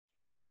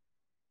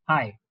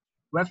Hi,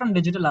 we're from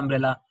Digital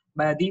Umbrella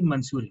by Adeeb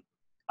Mansoori.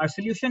 Our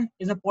solution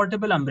is a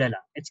portable umbrella.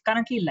 It's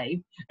currently live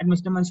at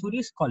Mr.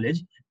 Mansoori's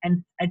college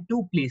and at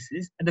two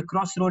places at the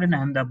Crossroad in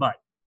Ahmedabad.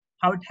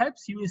 How it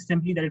helps you is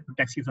simply that it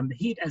protects you from the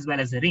heat as well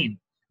as the rain.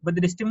 But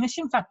the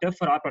distinguishing factor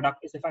for our product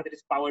is the fact that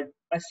it's powered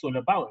by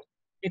solar power.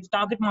 Its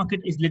target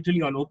market is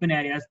literally all open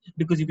areas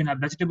because you can have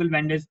vegetable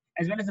vendors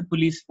as well as the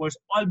police force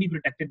all be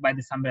protected by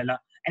this umbrella,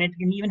 and it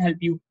can even help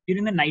you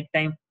during the night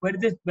time where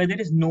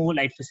there is no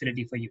light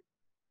facility for you.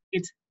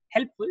 It's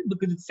helpful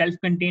because it's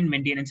self-contained,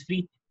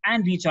 maintenance-free,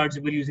 and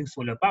rechargeable using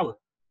solar power.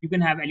 You can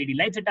have LED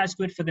lights attached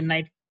to it for the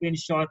night to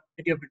ensure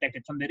that you're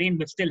protected from the rain,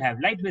 but still have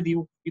light with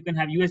you. You can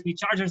have USB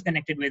chargers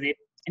connected with it,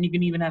 and you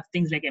can even have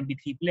things like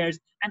MP3 players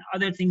and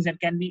other things that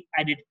can be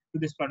added to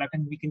this product,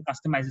 and we can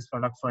customize this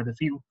product further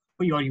for you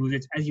for your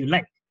usage as you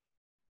like.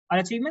 Our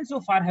achievements so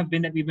far have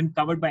been that we've been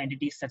covered by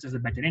entities such as the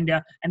Better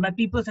India and by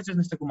people such as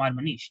Mr. Kumar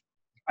Manish.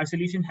 Our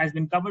solution has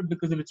been covered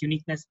because of its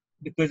uniqueness,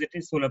 because it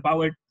is solar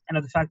powered, and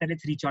of the fact that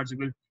it's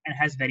rechargeable and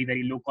has very,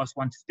 very low cost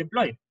once it's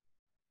deployed.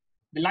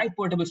 The live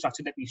portable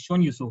structure that we've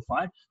shown you so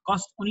far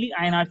costs only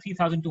INR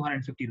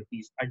 3,250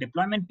 rupees. Our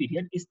deployment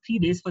period is 3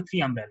 days for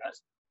 3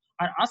 umbrellas.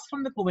 Our asks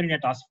from the COVID India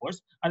Task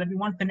Force are that we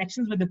want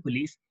connections with the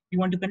police, we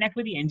want to connect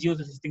with the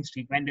NGOs assisting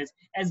street vendors,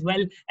 as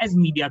well as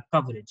media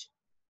coverage.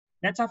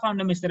 That's our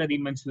founder, Mr.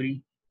 Adeeb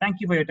Mansoori. Thank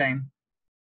you for your time.